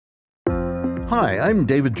Hi, I'm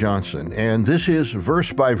David Johnson, and this is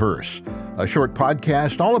Verse by Verse, a short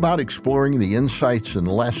podcast all about exploring the insights and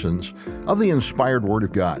lessons of the inspired Word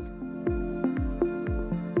of God.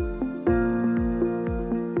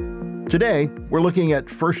 Today, we're looking at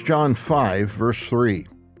 1 John 5, verse 3.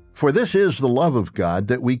 For this is the love of God,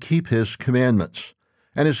 that we keep His commandments,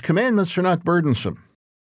 and His commandments are not burdensome.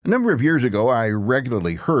 A number of years ago, I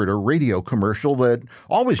regularly heard a radio commercial that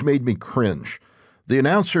always made me cringe. The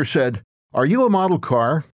announcer said, "Are you a model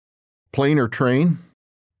car? Plane or train?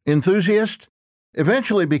 Enthusiast?"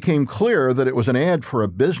 Eventually it became clear that it was an ad for a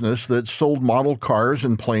business that sold model cars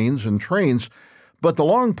and planes and trains, but the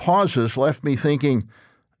long pauses left me thinking,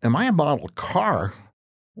 am I a model car?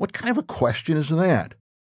 What kind of a question is that?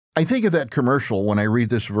 I think of that commercial when I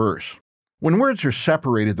read this verse. When words are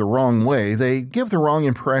separated the wrong way, they give the wrong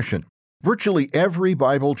impression. Virtually every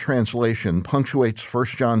Bible translation punctuates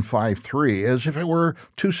 1 John 5:3 as if it were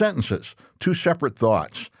two sentences, two separate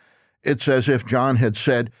thoughts. It's as if John had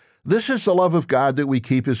said, "This is the love of God, that we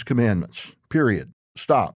keep His commandments. Period.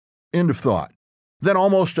 Stop. End of thought." Then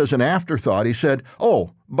almost as an afterthought, he said,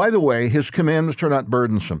 "Oh, by the way, His commandments are not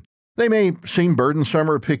burdensome. They may seem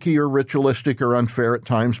burdensome or picky or ritualistic or unfair at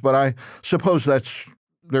times, but I suppose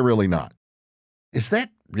they're really not." Is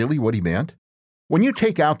that really what he meant? When you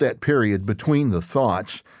take out that period between the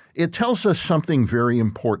thoughts, it tells us something very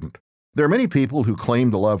important. There are many people who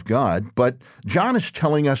claim to love God, but John is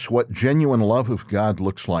telling us what genuine love of God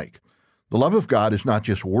looks like. The love of God is not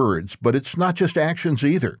just words, but it's not just actions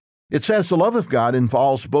either. It says the love of God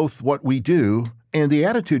involves both what we do and the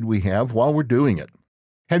attitude we have while we're doing it.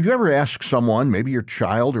 Have you ever asked someone, maybe your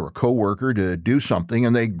child or a coworker, to do something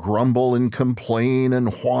and they grumble and complain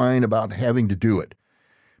and whine about having to do it?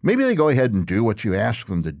 Maybe they go ahead and do what you ask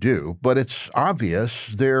them to do, but it's obvious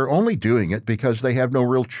they're only doing it because they have no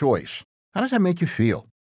real choice. How does that make you feel?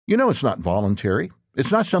 You know it's not voluntary.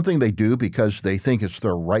 It's not something they do because they think it's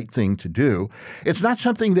the right thing to do. It's not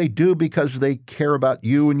something they do because they care about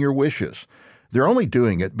you and your wishes. They're only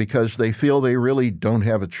doing it because they feel they really don't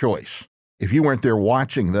have a choice. If you weren't there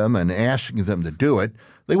watching them and asking them to do it,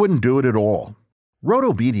 they wouldn't do it at all. Rote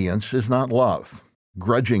obedience is not love.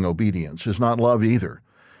 Grudging obedience is not love either.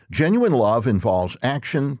 Genuine love involves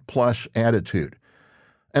action plus attitude.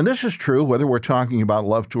 And this is true whether we're talking about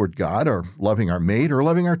love toward God or loving our mate or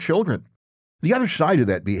loving our children. The other side of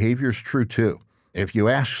that behavior is true too. If you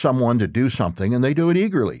ask someone to do something and they do it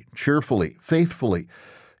eagerly, cheerfully, faithfully,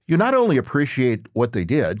 you not only appreciate what they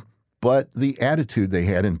did, but the attitude they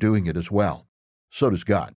had in doing it as well. So does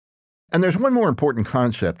God. And there's one more important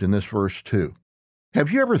concept in this verse too.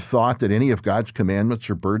 Have you ever thought that any of God's commandments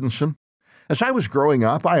are burdensome? As I was growing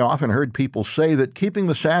up, I often heard people say that keeping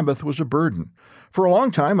the Sabbath was a burden. For a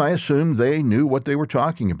long time, I assumed they knew what they were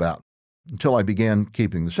talking about, until I began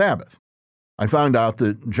keeping the Sabbath. I found out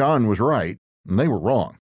that John was right, and they were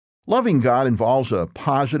wrong. Loving God involves a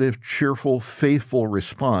positive, cheerful, faithful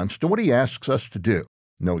response to what He asks us to do.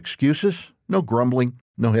 No excuses, no grumbling,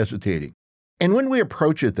 no hesitating. And when we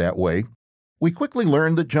approach it that way, we quickly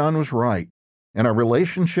learn that John was right, and our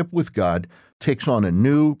relationship with God takes on a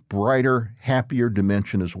new, brighter, happier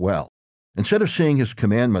dimension as well. Instead of seeing His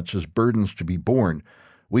commandments as burdens to be borne,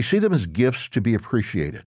 we see them as gifts to be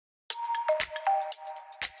appreciated.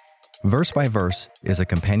 Verse by Verse is a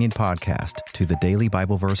companion podcast to the Daily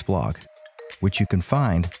Bible Verse blog, which you can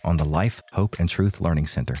find on the Life, Hope, and Truth Learning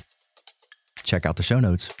Center. Check out the show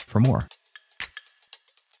notes for more.